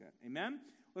Amen?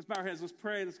 Let's bow our heads. Let's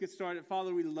pray. Let's get started.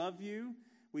 Father, we love you.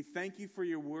 We thank you for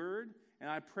your word. And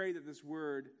I pray that this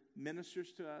word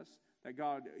ministers to us, that,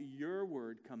 God, your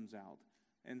word comes out.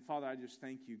 And, Father, I just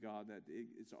thank you, God, that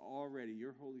it's already,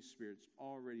 your Holy Spirit's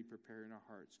already preparing our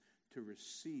hearts to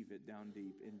receive it down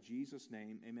deep. In Jesus'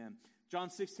 name, amen. John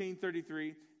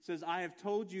 16:33 says, I have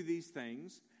told you these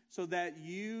things so that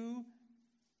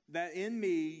in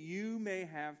me you may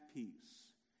have peace.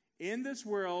 In this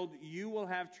world you will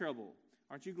have trouble.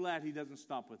 Aren't you glad he doesn't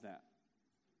stop with that?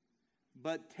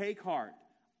 But take heart.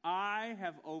 I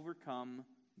have overcome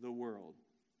the world.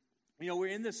 You know, we're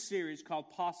in this series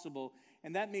called Possible,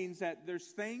 and that means that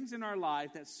there's things in our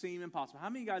life that seem impossible. How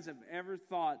many of you guys have ever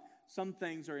thought some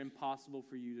things are impossible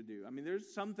for you to do? I mean,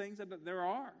 there's some things that there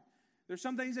are. There's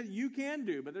some things that you can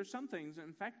do, but there's some things,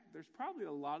 in fact, there's probably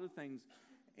a lot of things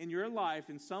in your life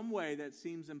in some way that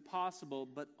seems impossible,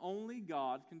 but only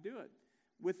God can do it.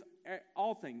 With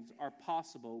all things are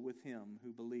possible with him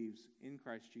who believes in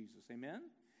Christ Jesus. Amen?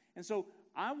 And so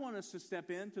I want us to step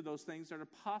into those things that are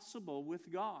possible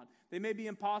with God. They may be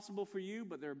impossible for you,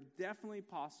 but they're definitely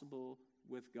possible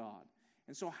with God.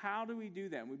 And so how do we do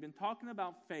that? And we've been talking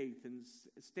about faith and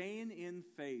staying in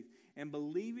faith and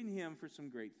believing him for some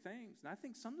great things. And I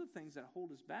think some of the things that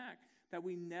hold us back, that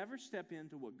we never step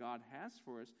into what God has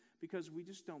for us because we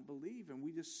just don't believe and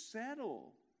we just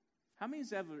settle. How many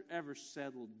has ever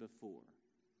settled before?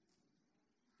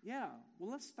 Yeah,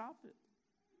 well, let's stop it.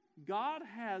 God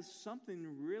has something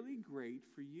really great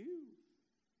for you.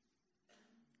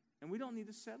 And we don't need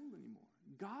to settle anymore.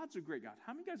 God's a great God.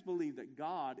 How many guys believe that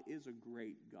God is a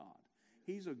great God?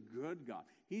 He's a good God.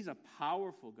 He's a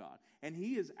powerful God. And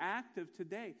he is active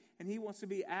today. And he wants to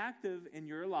be active in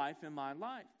your life and my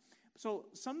life. So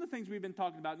some of the things we've been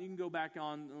talking about, you can go back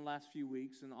on in the last few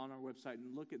weeks and on our website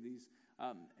and look at these,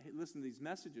 listen to these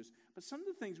messages. But some of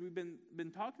the things we've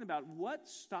been talking about, what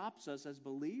stops us as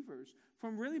believers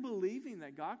from really believing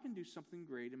that God can do something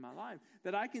great in my life,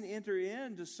 that I can enter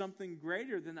into something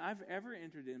greater than I've ever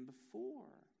entered in before.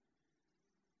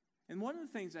 And one of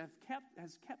the things that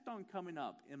has kept on coming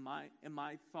up in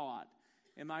my thought,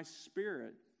 in my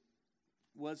spirit,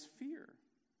 was fear.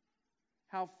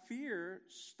 How fear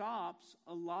stops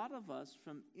a lot of us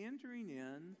from entering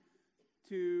in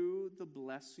to the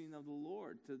blessing of the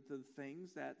Lord, to the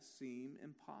things that seem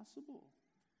impossible.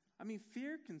 I mean,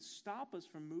 fear can stop us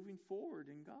from moving forward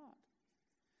in God.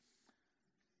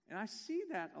 And I see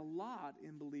that a lot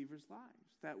in believers'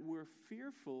 lives, that we're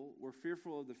fearful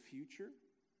of the future,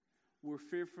 we're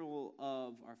fearful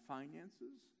of our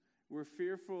finances, we're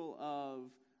fearful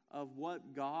of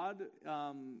what God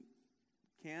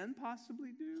can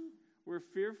possibly do. We're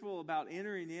fearful about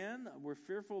entering in. We're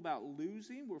fearful about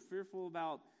losing. We're fearful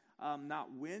about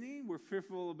not winning. We're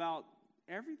fearful about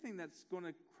everything that's going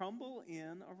to crumble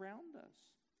in around us.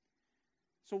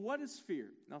 So what is fear?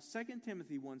 Now 2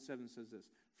 Timothy 1:7 says this,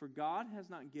 for God has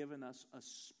not given us a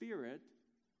spirit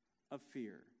of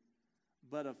fear,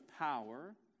 but of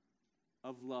power,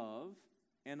 of love,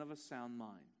 and of a sound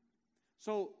mind.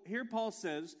 So here Paul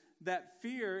says that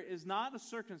fear is not a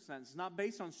circumstance. It's not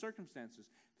based on circumstances.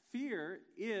 Fear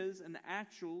is an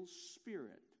actual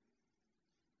spirit.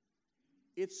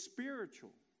 It's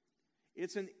spiritual.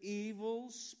 It's an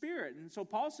evil spirit. And so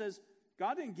Paul says,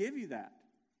 God didn't give you that.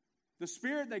 The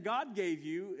spirit that God gave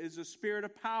you is a spirit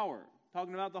of power,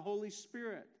 talking about the Holy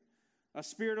Spirit, a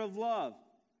spirit of love,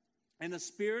 and a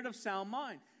spirit of sound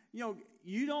mind. You know,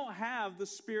 you don't have the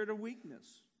spirit of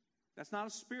weakness. That's not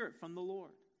a spirit from the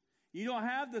Lord. You don't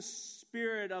have the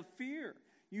spirit of fear.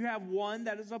 You have one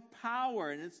that is a power,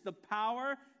 and it's the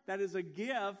power that is a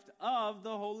gift of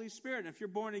the Holy Spirit. And if you're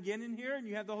born again in here and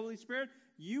you have the Holy Spirit,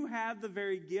 you have the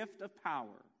very gift of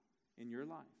power in your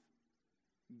life.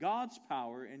 God's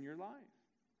power in your life.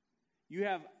 You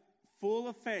have full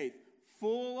of faith,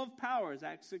 full of power, as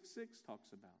Acts 6:6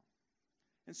 talks about.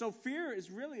 And so fear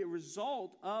is really a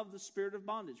result of the spirit of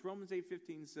bondage. Romans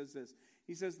 8:15 says this.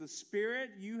 He says, the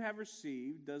spirit you have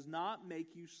received does not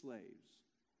make you slaves.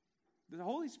 The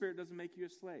Holy Spirit doesn't make you a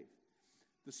slave.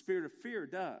 The spirit of fear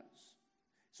does.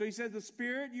 So he said, the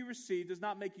spirit you received does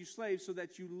not make you slaves so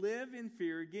that you live in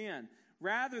fear again.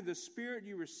 Rather, the spirit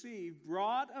you received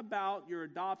brought about your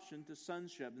adoption to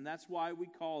sonship. And that's why we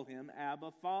call him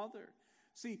Abba, Father.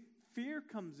 See, fear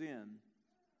comes in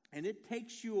and it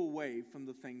takes you away from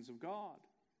the things of God.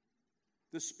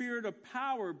 The spirit of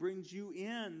power brings you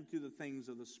into the things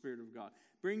of the Spirit of God,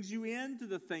 brings you into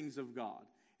the things of God.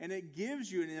 And it gives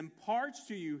you and imparts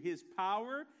to you his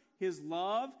power, his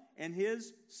love, and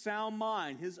his sound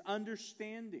mind, his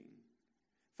understanding.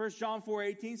 1 John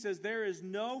 4:18 says, there is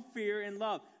no fear in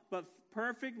love, but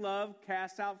perfect love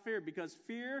casts out fear, because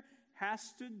fear has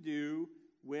to do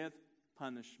with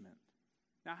punishment.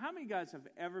 Now, how many guys have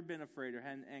ever been afraid or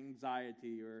had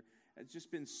anxiety or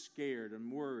just been scared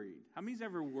and worried? How many's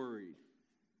ever worried?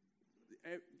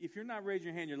 If you're not raising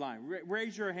your hand, you're lying.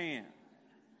 Raise your hand.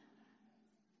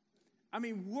 I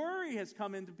mean, worry has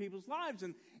come into people's lives,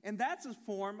 and that's a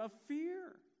form of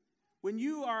fear. When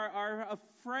you are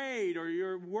afraid or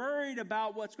you're worried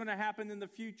about what's going to happen in the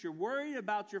future, worried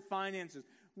about your finances,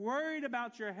 worried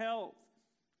about your health,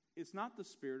 it's not the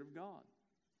Spirit of God.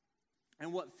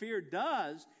 And what fear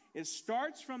does, it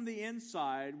starts from the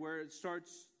inside, where it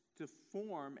starts to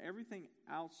form everything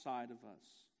outside of us.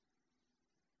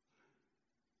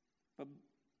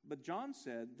 But John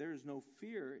said there is no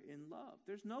fear in love.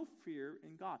 There's no fear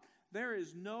in God. There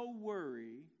is no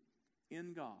worry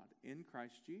in God, in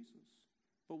Christ Jesus.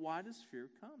 But why does fear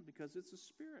come? Because it's a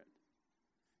spirit.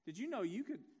 Did you know you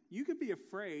could be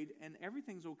afraid and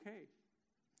everything's okay?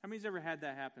 How many's ever had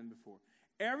that happen before?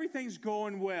 Everything's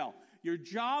going well. Your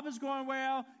job is going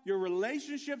well. Your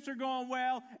relationships are going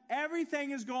well.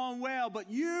 Everything is going well. But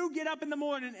you get up in the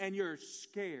morning and you're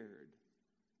scared.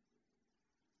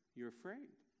 You're afraid.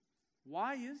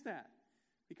 Why is that?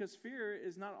 Because fear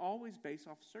is not always based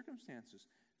off circumstances.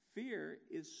 Fear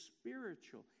is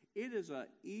spiritual. It is an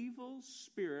evil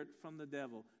spirit from the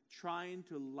devil trying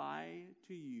to lie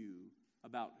to you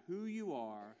about who you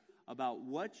are, about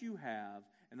what you have,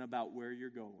 and about where you're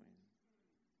going.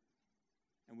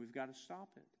 And we've got to stop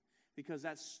it, because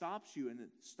that stops you, and it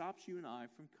stops you and I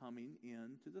from coming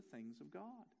into the things of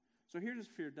God. So here's what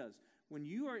fear does. When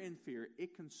you are in fear,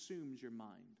 it consumes your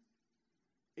mind.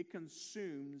 It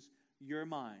consumes your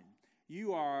mind.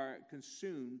 You are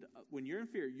consumed. When you're in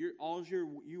fear, you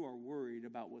are worried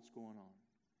about what's going on.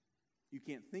 You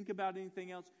can't think about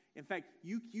anything else. In fact,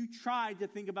 you try to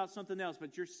think about something else,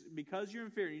 but because you're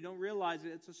in fear and you don't realize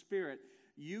it, it's a spirit,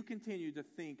 you continue to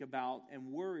think about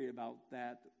and worry about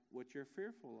that, what you're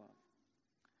fearful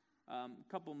of.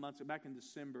 A couple of months back in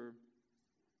December,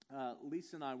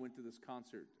 Lisa and I went to this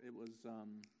concert. It was,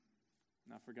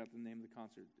 I forgot the name of the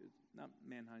concert. It's not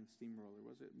Mannheim Steamroller,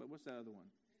 was it? But what's that other one?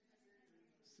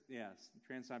 Yes,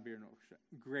 Trans-Siberian Orchestra.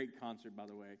 Great concert, by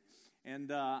the way.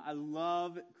 And I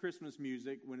love Christmas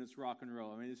music when it's rock and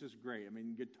roll. I mean, it's just great. I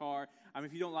mean, guitar. I mean,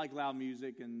 if you don't like loud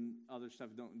music and other stuff,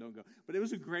 don't go. But it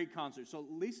was a great concert. So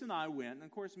Lisa and I went, and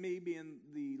of course, me being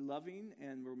the loving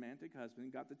and romantic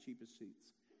husband, got the cheapest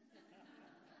seats.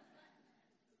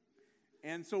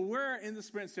 And so we're in the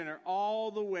Sprint Center all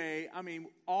the way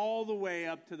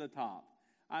up to the top.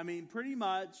 I mean, pretty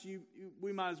much,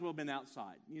 we might as well have been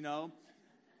outside, you know.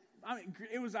 I mean,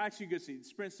 it was actually a good seat.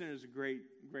 Sprint Center is a great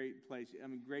place. I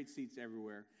mean, great seats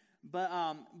everywhere. But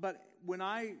when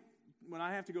I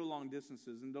have to go long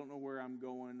distances and don't know where I'm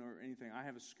going or anything, I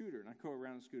have a scooter, and I go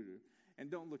around a scooter. And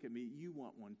don't look at me. You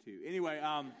want one, too. Anyway,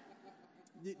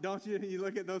 don't you? You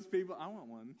look at those people. I want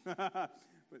one.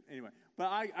 But anyway,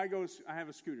 I have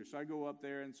a scooter, so I go up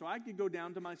there, and so I could go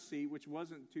down to my seat, which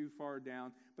wasn't too far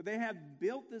down. But they had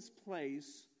built this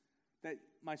place that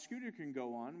my scooter can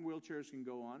go on, wheelchairs can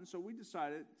go on. So we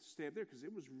decided to stay up there because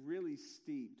it was really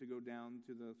steep to go down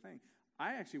to the thing.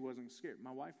 I actually wasn't scared.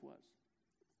 My wife was.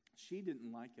 She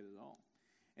didn't like it at all.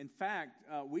 In fact,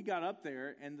 we got up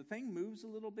there, and the thing moves a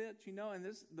little bit, you know, and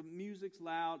the music's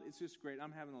loud. It's just great.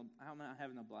 I'm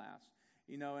having a blast,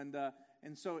 you know,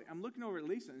 and so I'm looking over at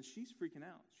Lisa, and she's freaking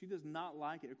out. She does not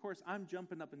like it. Of course, I'm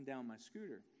jumping up and down my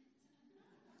scooter,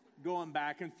 going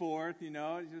back and forth, you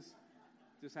know,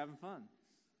 just having fun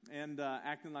and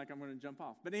acting like I'm going to jump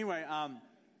off. But anyway,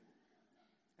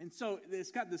 and so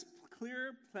it's got this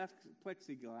clear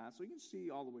plexiglass, so you can see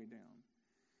all the way down.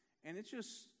 And it's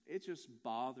just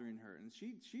bothering her. And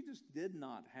she just did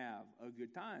not have a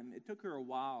good time. It took her a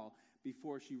while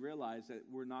before she realized that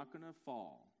we're not going to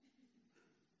fall.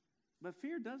 But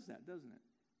fear does that, doesn't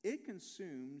it? It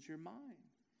consumes your mind.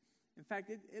 In fact,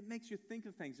 it makes you think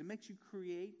of things. It makes you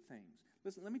create things.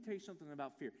 Listen, let me tell you something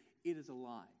about fear. It is a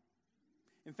lie.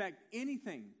 In fact,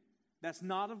 anything that's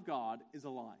not of God is a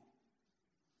lie.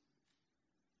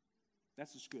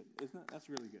 That's just good, isn't it? That's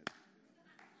really good.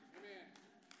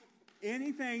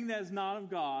 Anything that is not of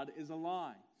God is a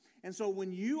lie. And so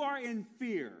when you are in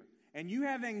fear and you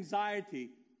have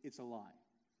anxiety, it's a lie.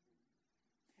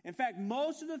 In fact,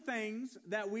 most of the things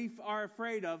that we are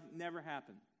afraid of never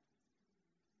happen.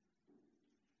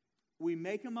 We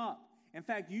make them up. In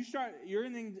fact,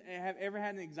 have ever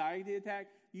had an anxiety attack?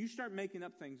 You start making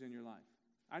up things in your life.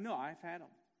 I know, I've had them.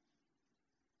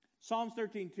 Psalms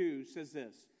 13:2 says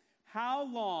this, "How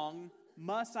long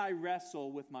must I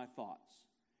wrestle with my thoughts,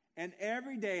 and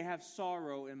every day have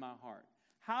sorrow in my heart?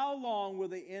 How long will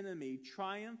the enemy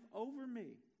triumph over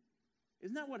me?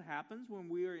 Isn't that what happens when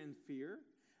we are in fear?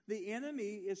 The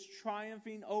enemy is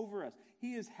triumphing over us.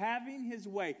 He is having his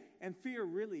way. And fear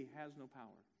really has no power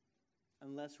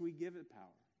unless we give it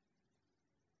power.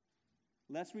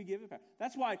 Unless we give it power.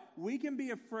 That's why we can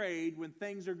be afraid when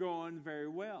things are going very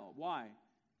well. Why?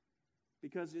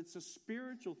 Because it's a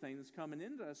spiritual thing that's coming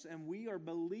into us, and we are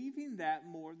believing that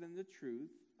more than the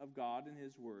truth of God and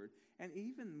His Word, and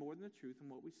even more than the truth in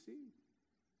what we see.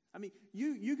 I mean,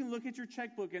 you can look at your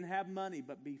checkbook and have money,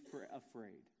 but be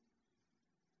afraid.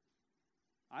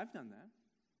 I've done that.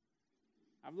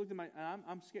 I've looked at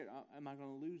I'm scared. Am I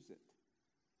going to lose it?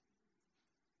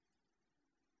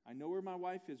 I know where my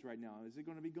wife is right now. Is it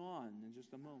going to be gone in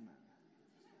just a moment?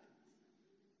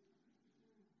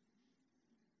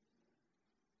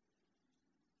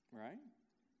 Right?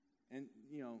 And,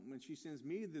 when she sends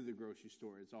me to the grocery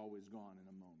store, it's always gone in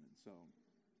a moment.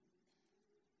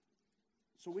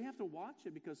 So we have to watch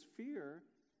it, because fear,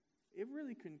 it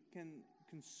really can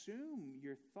consume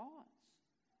your thoughts.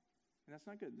 And that's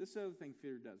not good. This is the other thing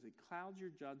fear does. It clouds your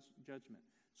judgment.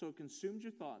 So it consumes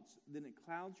your thoughts, then it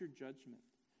clouds your judgment.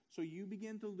 So you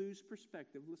begin to lose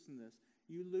perspective. Listen to this.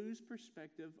 You lose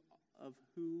perspective of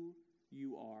who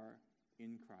you are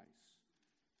in Christ.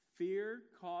 Fear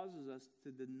causes us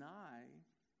to deny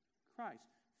Christ.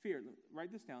 Fear,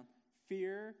 write this down.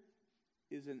 Fear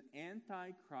is an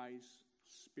antichrist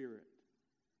spirit.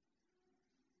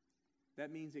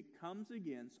 That means it comes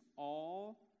against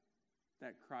all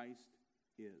that Christ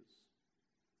is.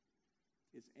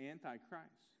 It's antichrist.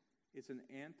 It's an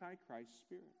antichrist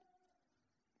spirit.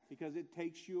 Because it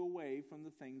takes you away from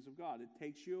the things of God. It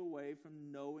takes you away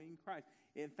from knowing Christ.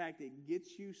 In fact, it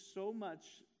gets you so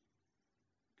much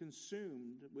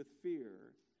consumed with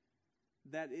fear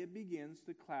that it begins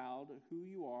to cloud who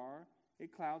you are.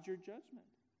 It clouds your judgment.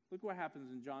 Look what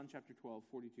happens in John chapter 12,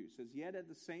 42. It says, "Yet at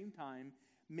the same time,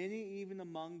 many even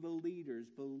among the leaders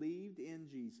believed in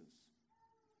Jesus.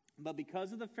 But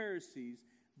because of the Pharisees,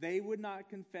 they would not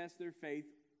confess their faith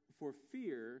for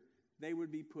fear they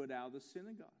would be put out of the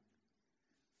synagogue."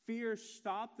 Fear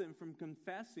stopped them from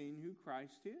confessing who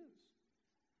Christ is.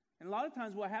 And a lot of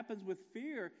times what happens with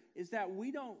fear is that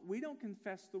we don't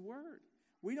confess the word.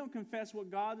 We don't confess what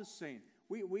God is saying.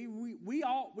 We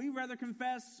rather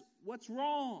confess what's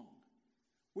wrong.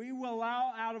 We will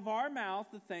allow out of our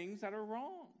mouth the things that are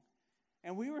wrong.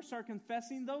 And we will start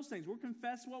confessing those things. We'll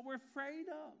confess what we're afraid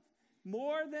of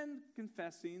more than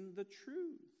confessing the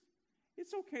truth.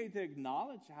 It's okay to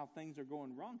acknowledge how things are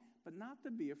going wrong, but not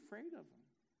to be afraid of them.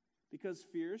 Because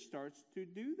fear starts to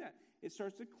do that. It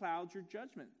starts to cloud your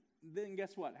judgment. Then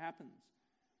guess what happens?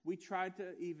 We try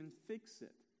to even fix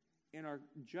it. And our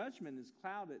judgment is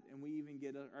clouded, and we even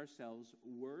get ourselves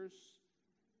worse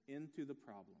into the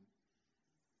problem.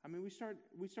 I mean, we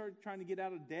start trying to get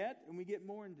out of debt, and we get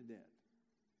more into debt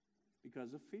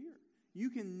because of fear. You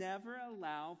can never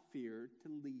allow fear to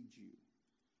lead you.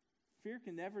 Fear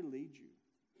can never lead you,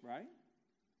 right?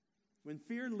 When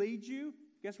fear leads you,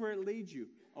 guess where it leads you?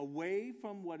 Away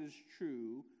from what is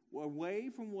true, away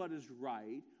from what is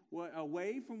right,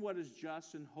 away from what is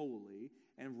just and holy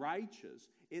and righteous.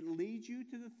 It leads you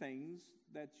to the things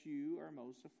that you are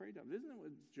most afraid of. Isn't it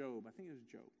with Job? I think it was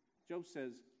Job. Job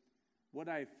says, "What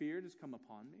I feared has come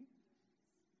upon me."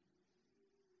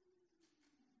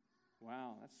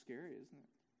 Wow, that's scary, isn't it?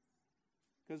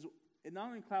 Because it not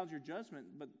only clouds your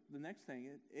judgment, but the next thing,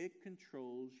 it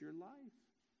controls your life.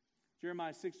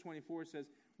 Jeremiah 6:24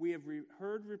 says, "We have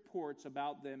heard reports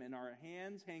about them, and our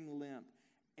hands hang limp.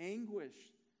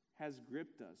 Anguish has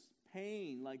gripped us,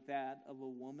 pain like that of a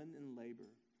woman in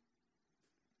labor."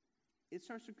 It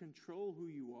starts to control who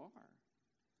you are.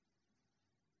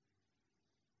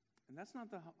 And that's not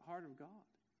the heart of God.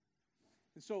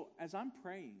 And so, as I'm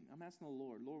praying, I'm asking the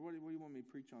Lord, what do you want me to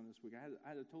preach on this week? I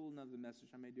had a total another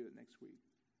message. I may do it next week.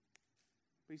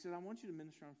 But He said, I want you to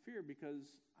minister on fear,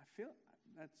 because I feel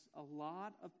that's a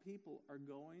lot of people are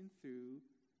going through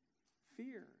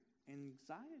fear and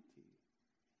anxiety.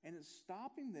 And it's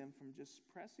stopping them from just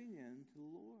pressing into the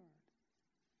Lord.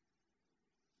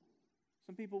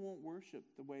 Some people won't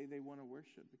worship the way they want to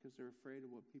worship because they're afraid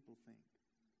of what people think.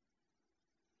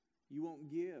 You won't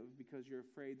give because you're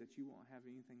afraid that you won't have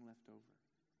anything left over.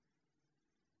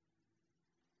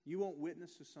 You won't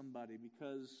witness to somebody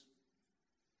because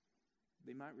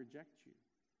they might reject you.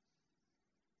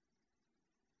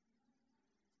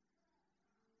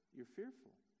 You're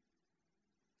fearful.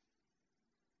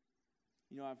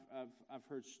 You know, I've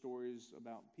heard stories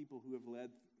about people who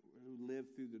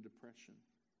lived through the Depression.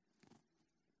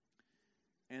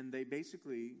 And they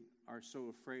basically are so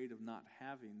afraid of not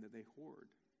having that they hoard.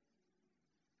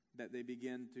 that they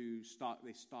begin to stock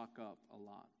up a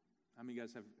lot. How many of you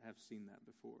guys have seen that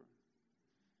before?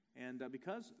 And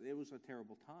because it was a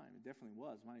terrible time, it definitely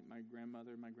was. My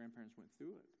grandmother and my grandparents went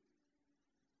through it.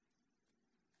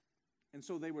 And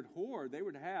so they would hoard. They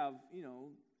would have,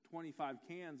 25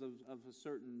 cans of a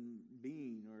certain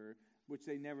bean, or which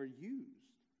they never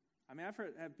used. I mean, I've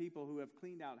had people who have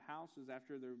cleaned out houses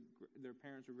after their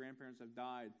parents or grandparents have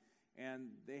died, and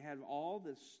they had all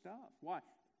this stuff. Why?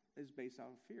 It's based out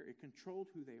of fear. It controlled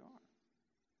who they are.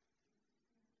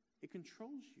 It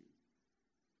controls you.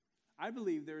 I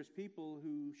believe there's people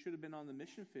who should have been on the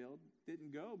mission field,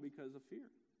 didn't go because of fear.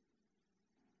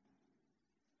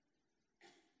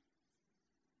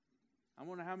 I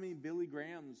wonder how many Billy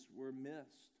Grahams were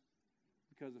missed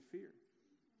because of fear.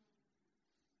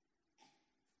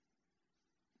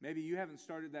 Maybe you haven't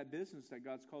started that business that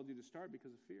God's called you to start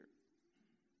because of fear.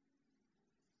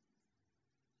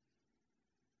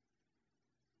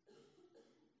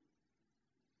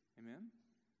 Amen?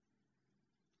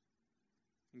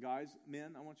 And guys,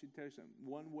 men, I want you to tell you something.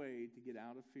 One way to get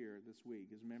out of fear this week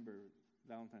is, remember,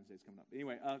 Valentine's Day is coming up.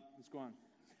 Anyway, let's go on.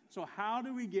 So how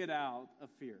do we get out of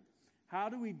fear? How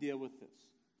do we deal with this?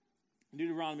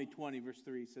 Deuteronomy 20, verse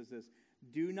 3 says this: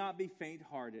 do not be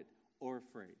faint-hearted or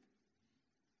afraid.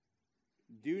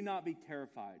 Do not be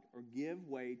terrified or give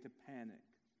way to panic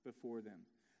before them.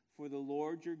 For the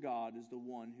Lord your God is the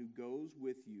one who goes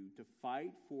with you to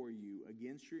fight for you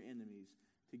against your enemies,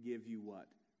 to give you what?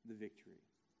 The victory.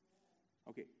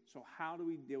 Okay, so how do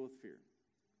we deal with fear?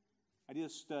 I did a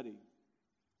study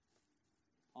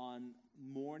on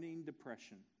morning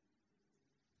depression.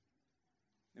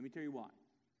 Let me tell you why.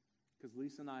 Because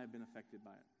Lisa and I have been affected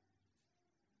by it.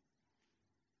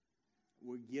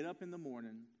 We get up in the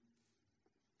morning,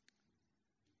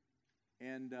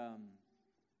 and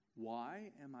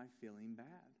why am I feeling bad?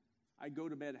 I go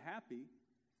to bed happy,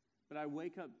 but I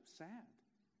wake up sad.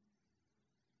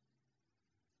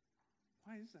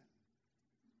 Why is that?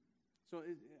 So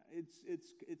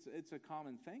it's a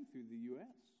common thing through the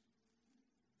U.S.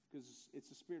 because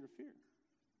it's a spirit of fear.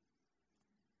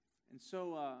 And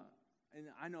so, and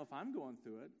I know if I'm going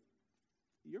through it,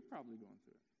 you're probably going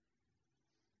through it.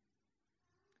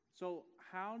 So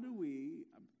how do we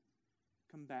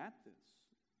combat this?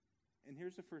 And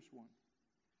here's the first one.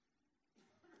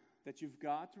 That you've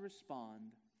got to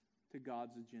respond to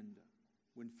God's agenda.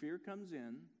 When fear comes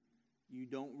in, you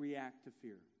don't react to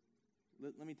fear.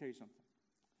 Let me tell you something.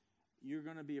 You're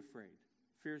going to be afraid.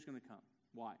 Fear is going to come.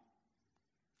 Why?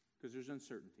 Because there's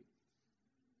uncertainty.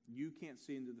 You can't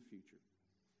see into the future.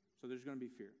 So there's going to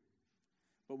be fear.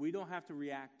 But we don't have to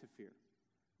react to fear.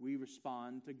 We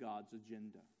respond to God's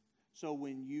agenda. So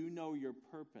when you know your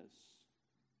purpose,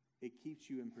 it keeps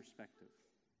you in perspective.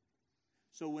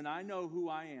 So when I know who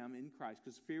I am in Christ,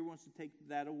 because fear wants to take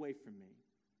that away from me,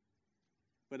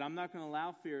 but I'm not going to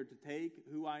allow fear to take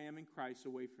who I am in Christ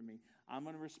away from me. I'm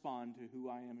going to respond to who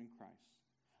I am in Christ.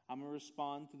 I'm going to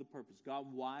respond to the purpose. God,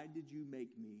 why did you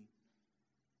make me?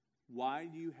 Why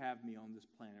do you have me on this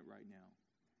planet right now?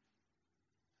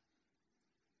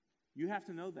 You have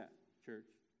to know that, church.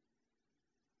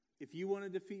 If you want to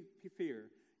defeat fear,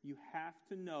 you have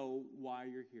to know why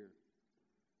you're here.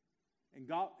 And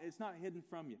God, it's not hidden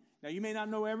from you. Now, you may not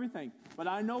know everything, but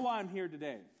I know why I'm here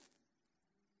today.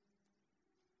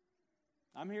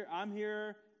 I'm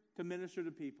here to minister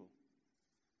to people.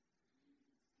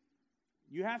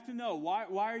 You have to know, why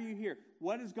are you here?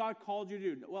 What has God called you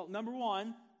to do? Well, number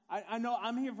one, I know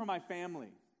I'm here for my family.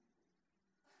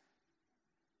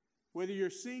 Whether you're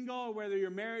single or whether you're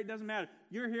married, it doesn't matter.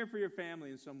 You're here for your family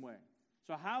in some way.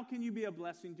 So how can you be a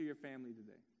blessing to your family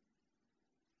today?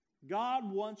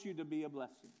 God wants you to be a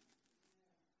blessing.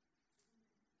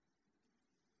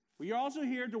 Well, you're also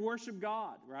here to worship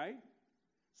God, right?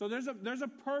 So there's a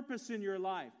purpose in your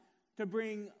life to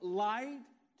bring light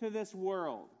to this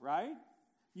world, right?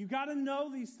 You got to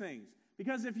know these things.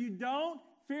 Because if you don't,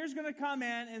 fear's going to come in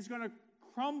and it's going to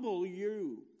crumble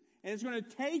you. And it's going to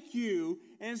take you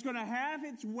and it's going to have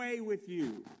its way with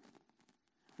you.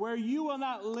 Where you will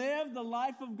not live the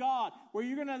life of God. Where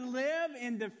you're going to live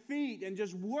in defeat and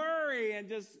just worry and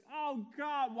just, oh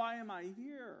God, why am I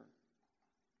here?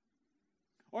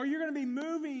 Or you're going to be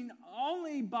moving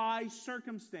only by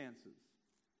circumstances.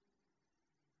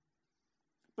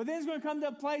 But then it's going to come to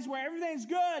a place where everything's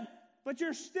good, but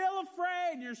you're still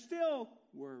afraid. You're still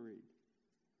worried.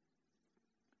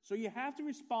 So you have to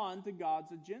respond to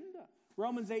God's agenda.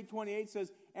 Romans 8:28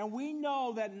 says, and we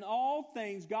know that in all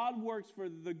things God works for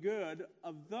the good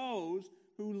of those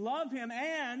who love Him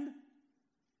and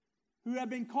who have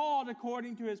been called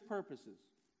according to His purposes.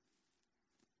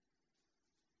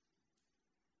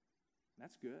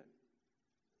 That's good.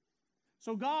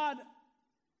 So God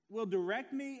will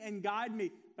direct me and guide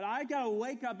me, but I got to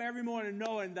wake up every morning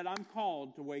knowing that I'm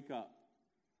called to wake up.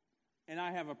 And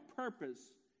I have a purpose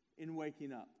in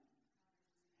waking up.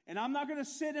 And I'm not going to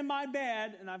sit in my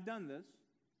bed, and I've done this,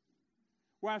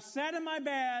 where I've sat in my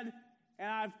bed and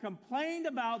I've complained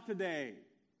about today.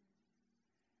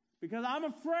 Because I'm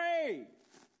afraid.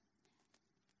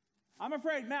 I'm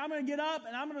afraid, man, I'm going to get up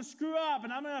and I'm going to screw up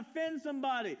and I'm going to offend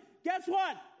somebody. Guess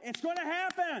what? It's going to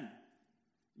happen.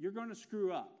 You're going to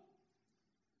screw up.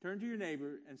 Turn to your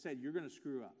neighbor and say, you're going to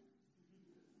screw up.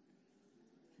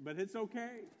 But it's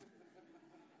okay.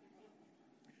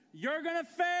 You're going to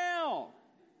fail.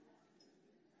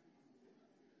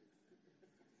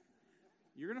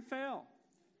 You're going to fail.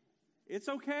 It's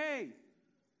okay.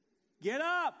 Get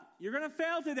up. You're going to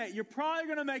fail today. You're probably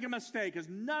going to make a mistake because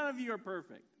none of you are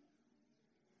perfect.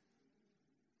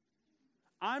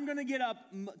 I'm going to get up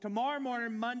tomorrow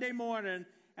morning, Monday morning,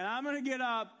 and I'm going to get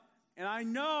up, and I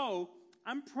know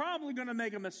I'm probably going to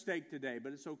make a mistake today,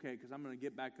 but it's okay because I'm going to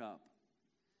get back up.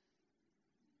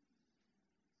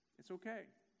 It's okay.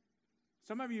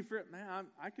 Some of you fear, man,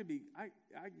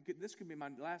 this could be my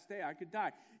last day. I could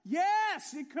die.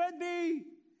 Yes, it could be.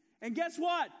 And guess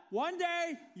what? One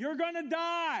day, you're going to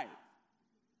die.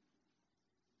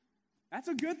 That's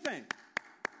a good thing.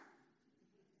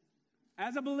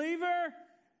 As a believer,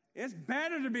 it's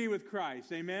better to be with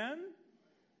Christ. Amen?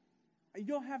 You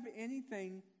don't have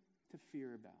anything to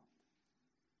fear about.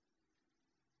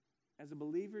 As a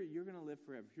believer, you're going to live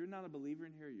forever. If you're not a believer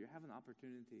in here, you have an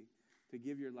opportunity to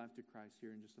give your life to Christ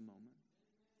here in just a moment.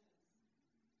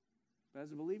 But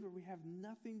as a believer, we have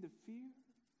nothing to fear.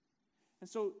 And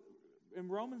so in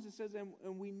Romans it says,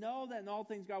 and we know that in all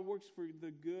things God works for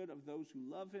the good of those who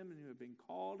love him and who have been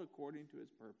called according to his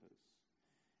purpose.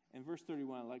 And verse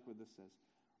 31, I like what this says.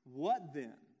 What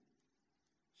then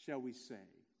shall we say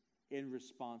in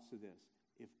response to this?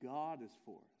 If God is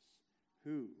for us,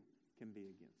 who can be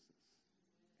against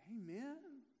us? Amen.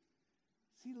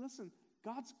 See, listen,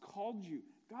 God's called you.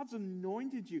 God's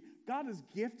anointed you. God has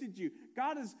gifted you.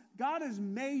 God has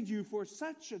made you for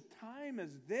such a time as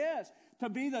this to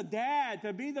be the dad,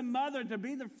 to be the mother, to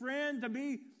be the friend, to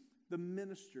be the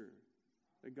minister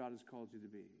that God has called you to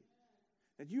be.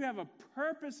 That you have a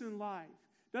purpose in life.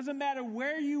 Doesn't matter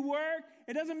where you work.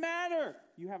 It doesn't matter.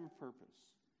 You have a purpose.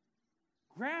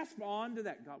 Grasp on to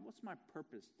that. God, what's my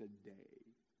purpose today?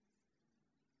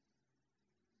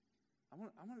 I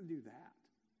want to do that.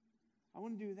 I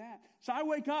want to do that. So I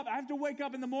wake up. I have to wake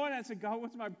up in the morning and say, God,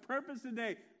 what's my purpose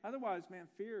today? Otherwise, man,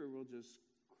 fear will just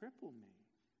cripple me.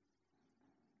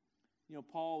 You know,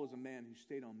 Paul was a man who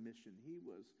stayed on mission.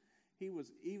 He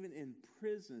was even in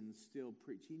prison still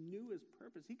preach. He knew his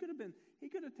purpose. He could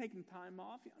have taken time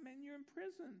off. I mean, you're in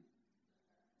prison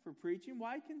for preaching.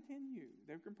 Why continue?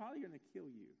 They're probably going to kill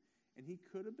you. And he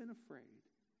could have been afraid.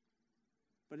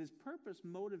 But his purpose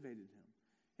motivated him.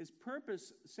 His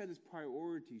purpose set his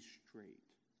priorities straight.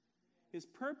 His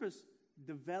purpose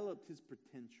developed his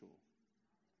potential.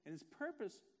 And his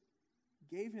purpose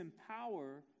gave him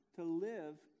power to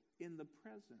live in the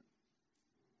present.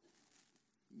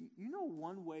 You know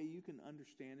one way you can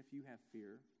understand if you have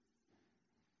fear?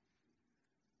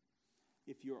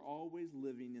 If you're always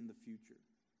living in the future.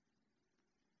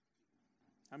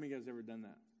 How many of you guys ever done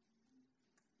that?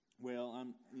 Well,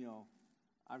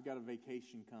 I've got a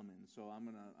vacation coming, so I'm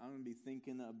gonna be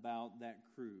thinking about that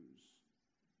cruise.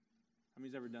 How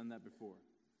many's ever done that before?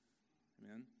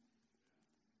 Amen.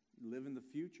 Live in the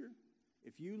future.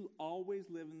 If you always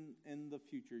live in the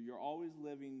future, you're always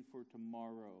living for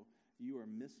tomorrow, you are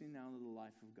missing out on the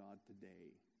life of God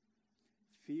today.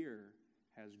 Fear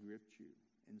has gripped you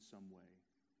in some way.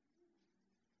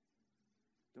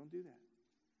 Don't do that.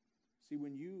 See,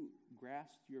 when you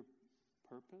grasp your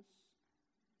purpose,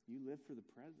 you live for the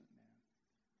present,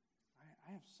 man.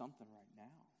 I have something right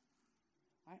now.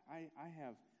 I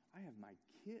have my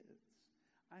kids.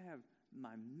 I have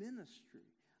my ministry.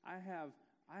 I have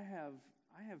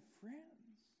friends.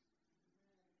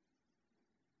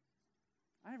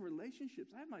 I have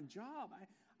relationships. I have my job.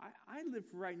 I live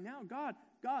for right now. God,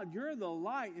 you're the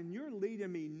light, and you're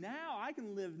leading me now. I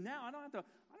can live now. I don't have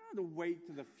to wait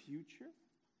to the future.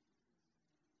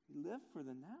 You live for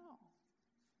the now.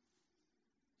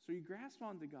 So you grasp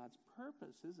onto God's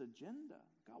purpose, his agenda.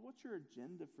 God, what's your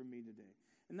agenda for me today?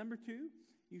 And number two,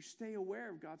 you stay aware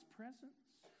of God's presence.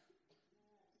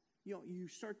 You know, you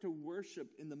start to worship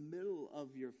in the middle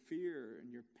of your fear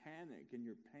and your panic and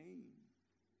your pain.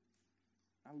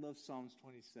 I love Psalms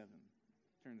 27.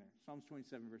 Turn there. Psalms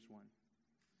 27, verse 1.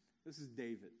 This is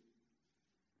David.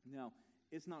 Now,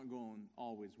 it's not going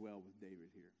always well with David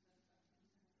here.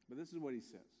 But this is what he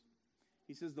says.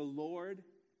 He says, the Lord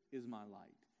is my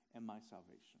light and my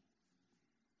salvation.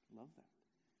 Love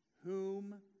that.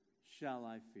 Whom shall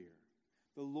I fear?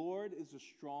 The Lord is the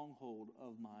stronghold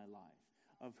of my life.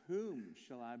 Of whom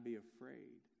shall I be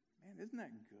afraid? Man, isn't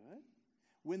that good?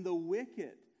 When the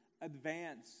wicked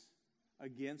advance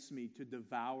against me to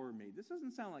devour me. This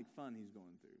doesn't sound like fun he's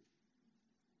going through.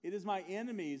 It is my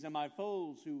enemies and my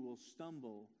foes who will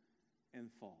stumble and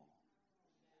fall.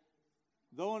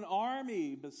 Though an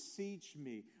army besiege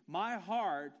me, my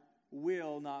heart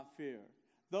will not fear.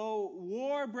 Though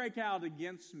war break out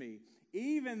against me,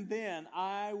 even then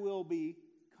I will be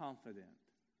confident.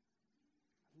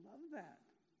 I love that.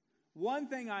 One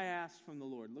thing I ask from the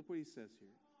Lord. Look what he says here.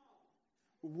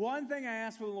 One thing I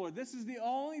ask from the Lord. This is the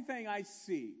only thing I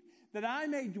seek. That I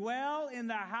may dwell in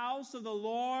the house of the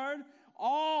Lord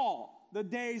all the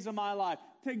days of my life.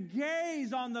 To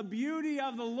gaze on the beauty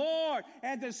of the Lord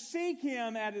and to seek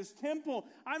Him at His temple.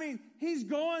 I mean, he's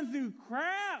going through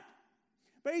crap.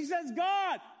 But he says,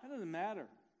 God, that doesn't matter.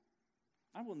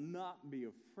 I will not be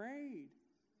afraid.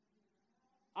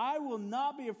 I will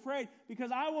not be afraid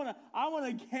because I want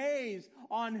to gaze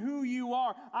on who you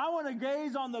are. I want to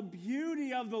gaze on the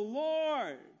beauty of the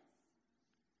Lord.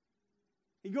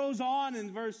 He goes on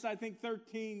in verse, I think,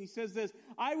 13. He says this,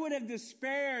 I would have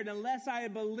despaired unless I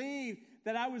had believed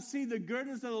that I would see the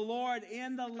goodness of the Lord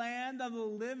in the land of the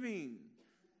living.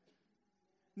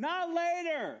 Not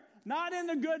later. Not in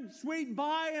the good, sweet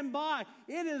by and by.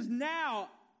 It is now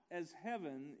as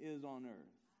heaven is on earth.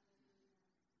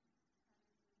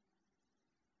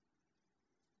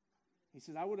 He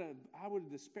says, I would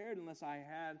have despaired unless I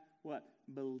had what?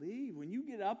 Believe. When you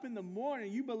get up in the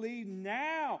morning, you believe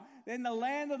now in the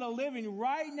land of the living,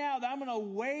 right now, that I'm going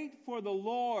to wait for the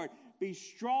Lord. Be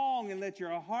strong and let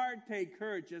your heart take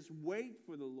courage. Just wait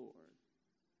for the Lord.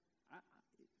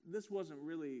 This wasn't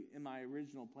really in my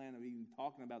original plan of even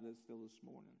talking about this still this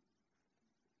morning.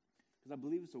 Because I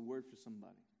believe it's a word for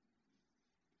somebody.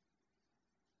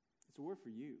 It's a word for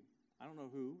you. I don't know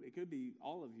who. It could be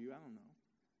all of you. I don't know.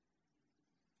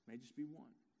 It may just be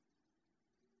one.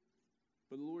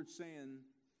 But the Lord's saying,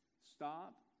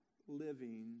 stop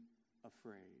living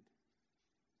afraid.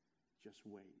 Just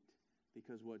wait.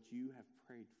 Because what you have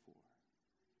prayed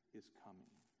for is coming.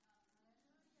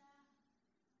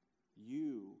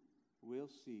 You will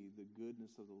see the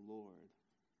goodness of the Lord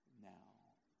now.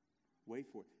 Wait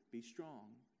for it. Be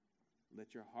strong.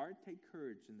 Let your heart take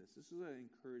courage in this. This is an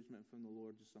encouragement from the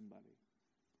Lord to somebody.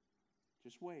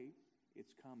 Just wait.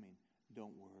 It's coming.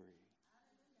 Don't worry.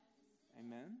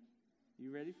 Amen?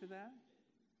 You ready for that?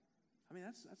 I mean,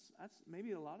 that's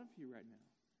maybe a lot of you right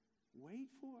now. Wait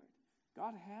for it.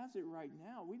 God has it right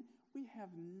now. We have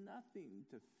nothing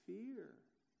to fear.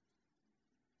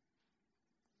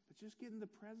 But just get in the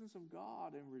presence of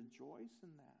God and rejoice in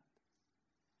that.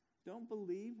 Don't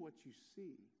believe what you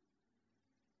see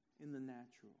in the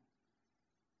natural.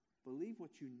 Believe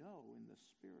what you know in the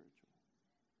spiritual.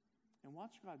 And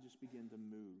watch God just begin to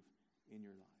move in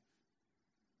your life.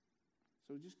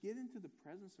 So just get into the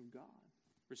presence of God.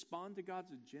 Respond to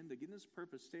God's agenda. Get in His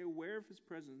purpose. Stay aware of His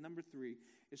presence. Number 3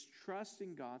 is trust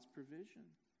in God's provision.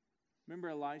 Remember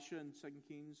Elisha in 2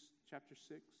 Kings chapter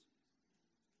 6?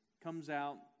 Comes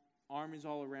out, armies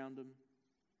all around him.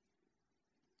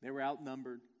 They were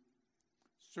outnumbered.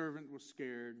 Servant was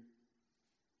scared.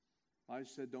 Elisha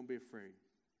said, don't be afraid.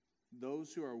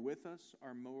 Those who are with us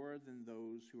are more than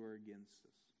those who are against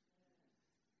us.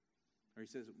 Or he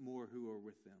says, more who are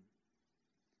with them.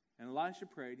 And Elisha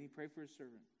prayed, and he prayed for his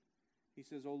servant. He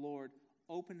says, oh Lord,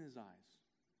 open his eyes.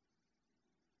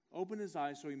 Open his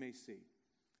eyes so he may see.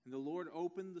 And the Lord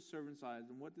opened the servant's eyes,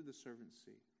 and what did the servant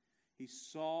see? He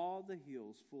saw the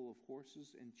hills full of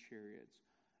horses and chariots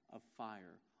of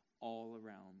fire all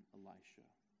around Elisha.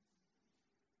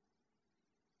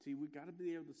 See, we've got to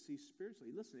be able to see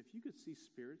spiritually. Listen, if you could see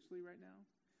spiritually right now,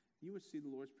 you would see the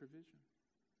Lord's provision.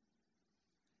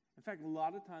 In fact, a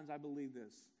lot of times I believe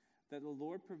this, that the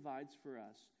Lord provides for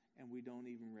us and we don't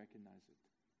even recognize it.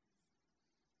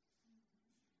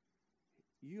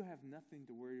 You have nothing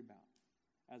to worry about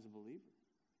as a believer.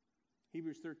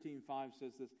 Hebrews 13:5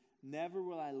 says this, never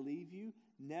will I leave you,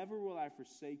 never will I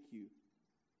forsake you.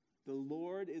 The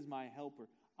Lord is my helper.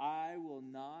 I will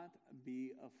not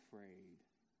be afraid.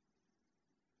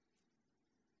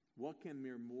 What can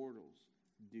mere mortals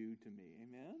do to me?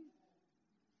 Amen?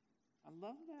 I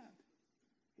love that.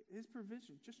 His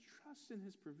provision. Just trust in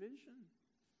His provision.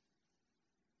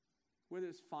 Whether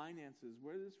it's finances,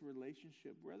 whether it's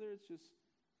relationship, whether it's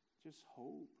just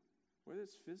hope, whether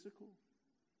it's physical.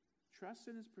 Trust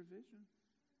in His provision.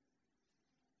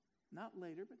 Not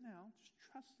later, but now. Just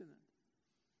trust in it.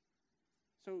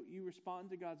 So you respond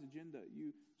to God's agenda.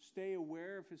 You stay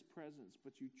aware of His presence,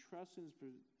 but you trust in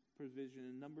His provision.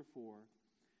 And number 4,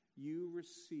 you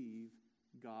receive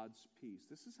God's peace.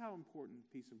 This is how important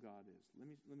the peace of God is.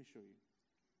 Let me show you.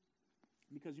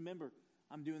 Because remember,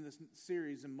 I'm doing this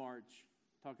series in March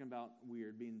talking about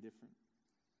weird, being different.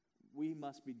 We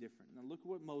must be different. Now look at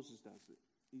what Moses does.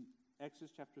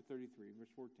 Exodus chapter 33, verse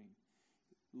 14.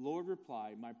 Lord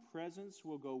replied, my presence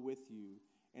will go with you,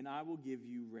 and I will give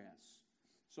you rest.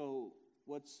 So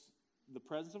what's the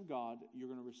presence of God you're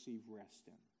going to receive rest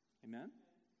in? Amen?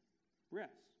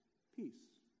 Rest. Peace.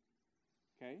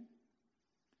 Okay?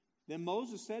 Then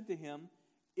Moses said to him,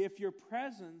 if your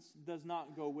presence does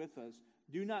not go with us,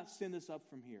 do not send us up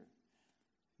from here.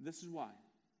 This is why.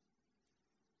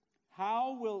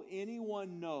 How will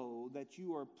anyone know that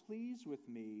you are pleased with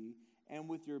me and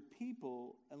with your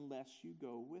people unless you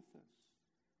go with us?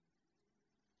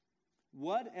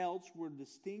 What else would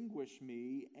distinguish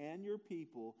me and your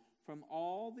people from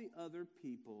all the other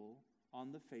people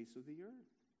on the face of the earth?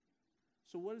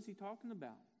 So what is he talking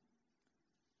about?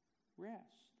 Rest.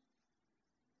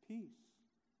 Peace.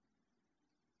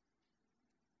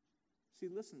 See,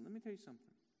 listen, let me tell you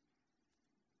something.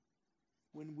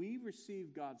 When we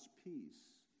receive God's peace,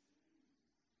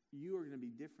 you are going to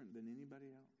be different than anybody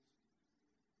else.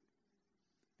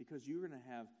 Because you're going to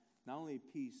have not only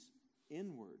peace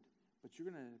inward, but you're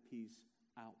going to have peace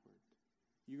outward.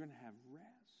 You're going to have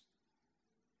rest.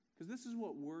 Because this is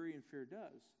what worry and fear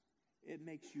does. It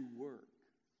makes you work,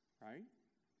 right?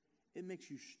 It makes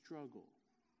you struggle.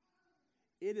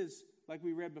 It is, like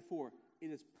we read before,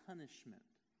 it is punishment,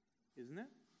 isn't it?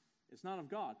 It's not of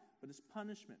God, but it's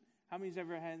punishment. How many's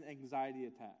ever had an anxiety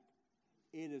attack?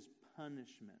 It is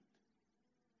punishment,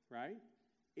 right?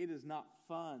 It is not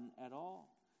fun at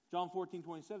all. John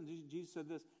 14:27, Jesus said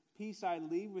this, peace I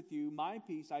leave with you, my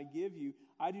peace I give you.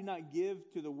 I do not give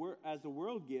to the as the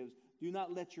world gives. Do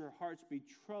not let your hearts be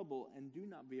troubled, and do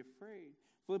not be afraid.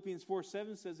 Philippians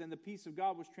 4:7 says, and the peace of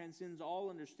God, which transcends all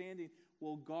understanding,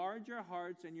 will guard your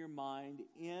hearts and your mind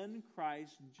in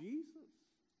Christ Jesus.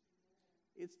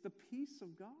 It's the peace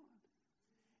of God.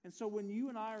 And so when you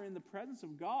and I are in the presence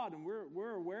of God and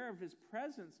we're aware of His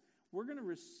presence, we're going to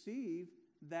receive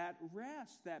that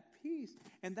rest, that peace.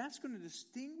 And that's going to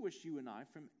distinguish you and I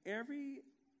from every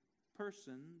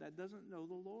person that doesn't know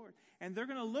the Lord. And they're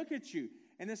going to look at you.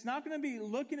 And it's not going to be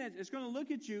looking at, it's going to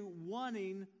look at you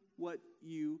wanting what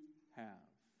you have.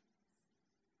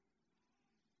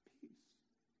 Peace.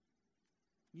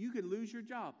 You could lose your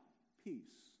job. Peace.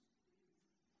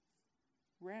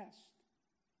 Rest.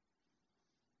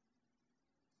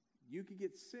 You could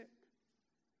get sick.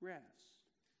 Rest.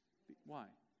 Why?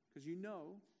 Because you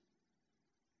know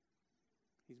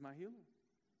He's my healer.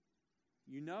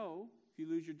 You know if you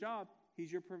lose your job,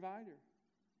 He's your provider.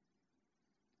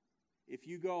 If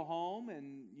you go home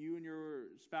and you and your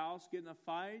spouse get in a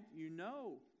fight, you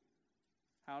know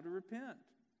how to repent.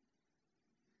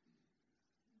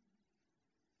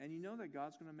 And you know that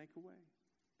God's going to make a way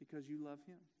because you love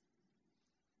Him.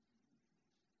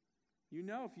 You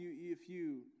know if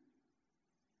you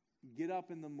get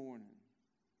up in the morning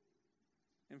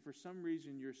and for some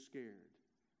reason you're scared,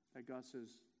 that God says,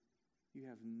 you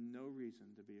have no reason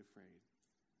to be afraid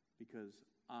because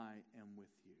I am with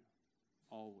you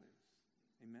always.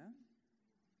 Amen?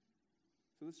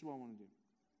 So this is what I want to do.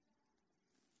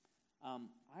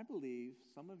 I believe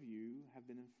some of you have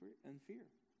been in fear.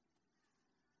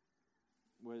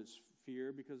 Whether it's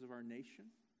fear because of our nation,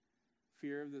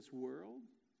 fear of this world.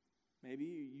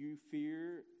 Maybe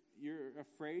you're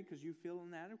afraid because you feel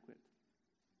inadequate.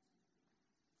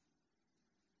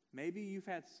 Maybe you've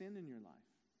had sin in your life.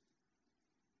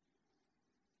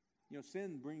 You know,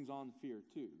 sin brings on fear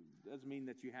too. Doesn't mean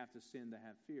that you have to sin to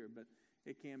have fear, but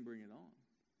it can bring it on.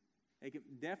 It can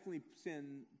definitely,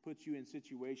 sin puts you in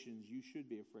situations you should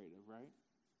be afraid of, right?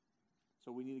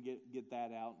 So we need to get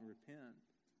that out and repent.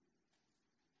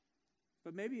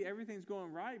 But maybe everything's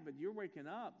going right, but you're waking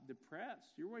up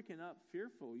depressed. You're waking up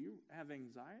fearful. You have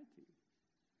anxiety.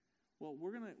 Well,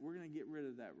 we're gonna get rid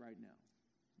of that right now.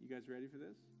 You guys ready for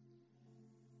this?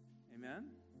 Amen?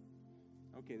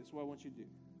 Okay, this is what I want you to do.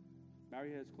 Bow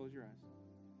your heads, close your eyes.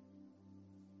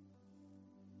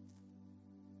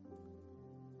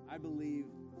 I believe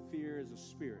fear is a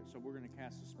spirit, so we're going to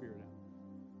cast the spirit out.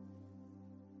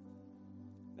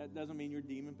 That doesn't mean you're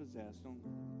demon-possessed.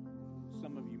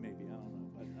 Some of you maybe, I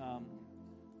don't know.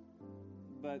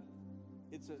 But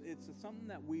it's something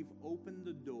that we've opened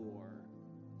the door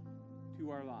to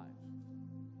our lives.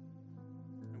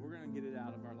 And we're going to get it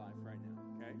out of our life right now,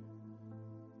 okay?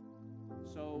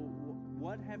 So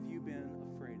what have you been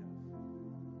afraid of?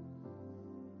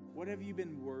 What have you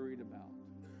been worried about?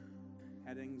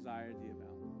 Had anxiety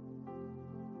about?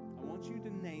 I want you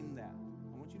to name that.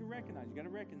 I want you to recognize. You got to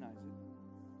recognize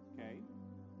it. Okay?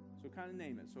 So kind of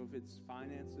name it. So if it's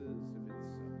finances, if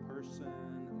it's a person,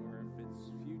 or if it's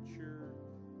future,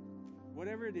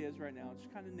 whatever it is right now,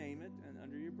 just kind of name it and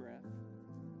under your breath.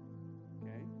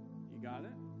 Okay? You got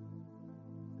it?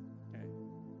 Okay.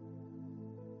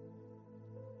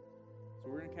 So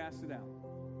we're going to cast it out.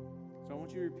 So I want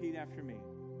you to repeat after me.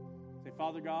 Say,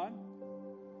 Father God,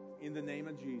 in the name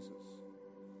of Jesus,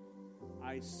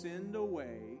 I send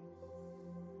away,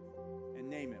 and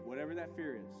name it, whatever that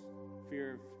fear is.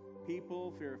 Fear of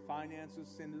people, fear of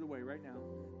finances, send it away right now.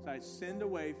 So I send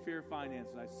away fear of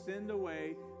finances. I send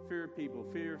away fear of people,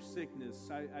 fear of sickness.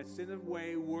 I send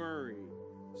away worry.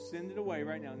 Send it away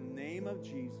right now in the name of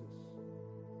Jesus.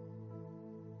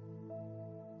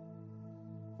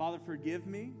 Father, forgive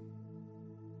me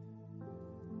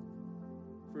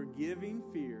for giving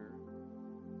fear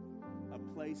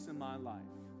a place in my life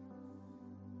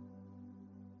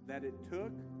that it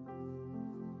took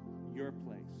your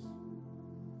place.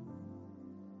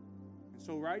 And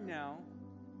so right now,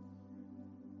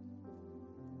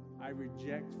 I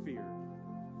reject fear.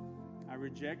 I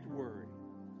reject worry.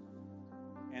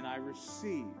 And I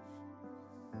receive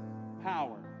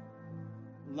power,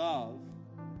 love,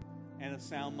 and a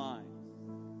sound mind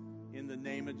in the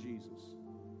name of Jesus.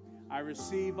 I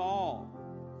receive all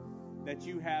that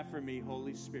you have for me,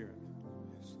 Holy Spirit.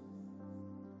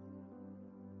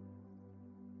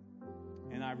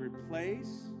 And I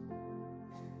replace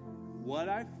what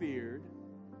I feared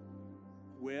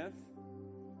with,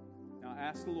 now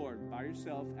ask the Lord, by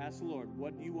yourself, ask the Lord,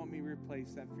 what do you want me to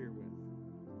replace that fear with?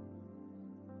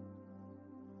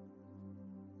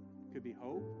 Could be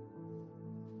hope,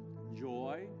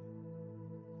 joy,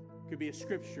 could be a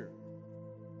scripture.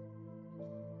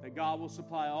 That God will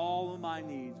supply all of my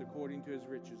needs according to his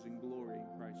riches and glory in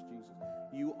Christ Jesus.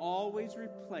 You always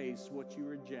replace what you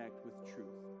reject with truth.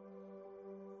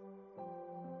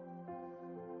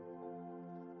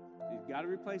 You've got to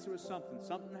replace it with something.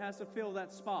 Something has to fill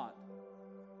that spot.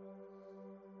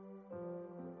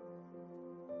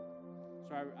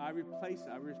 So I replace it.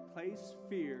 I replace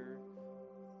fear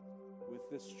with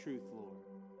this truth, Lord.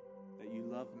 That you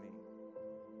love me.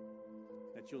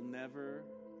 That you'll never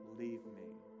leave me.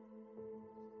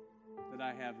 That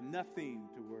I have nothing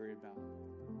to worry about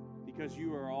because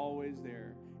you are always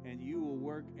there and you will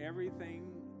work everything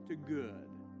to good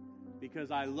because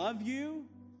I love you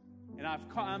and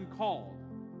I'm called.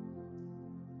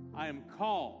 I am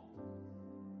called.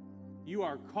 You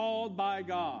are called by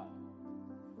God.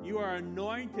 You are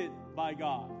anointed by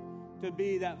God to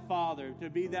be that father, to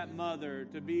be that mother,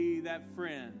 to be that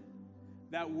friend,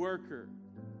 that worker,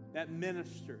 that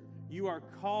minister. You are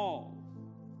called.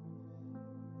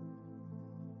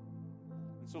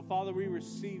 So, Father, we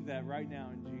receive that right now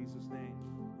in Jesus' name.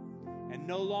 And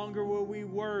no longer will we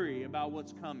worry about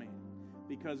what's coming.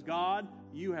 Because, God,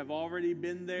 you have already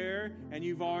been there and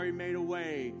you've already made a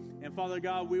way. And, Father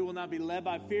God, we will not be led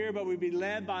by fear, but we'll be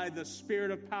led by the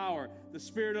Spirit of power, the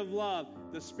Spirit of love,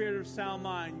 the Spirit of sound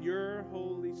mind, your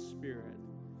Holy Spirit.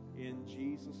 In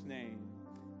Jesus' name.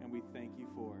 And we thank you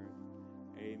for it.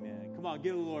 Amen. Come on,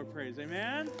 give the Lord praise.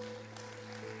 Amen.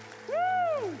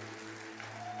 Woo!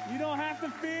 You don't have to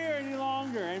fear any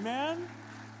longer. Amen?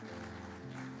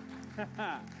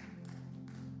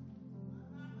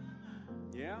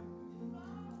 Yeah?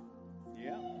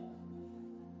 Yeah.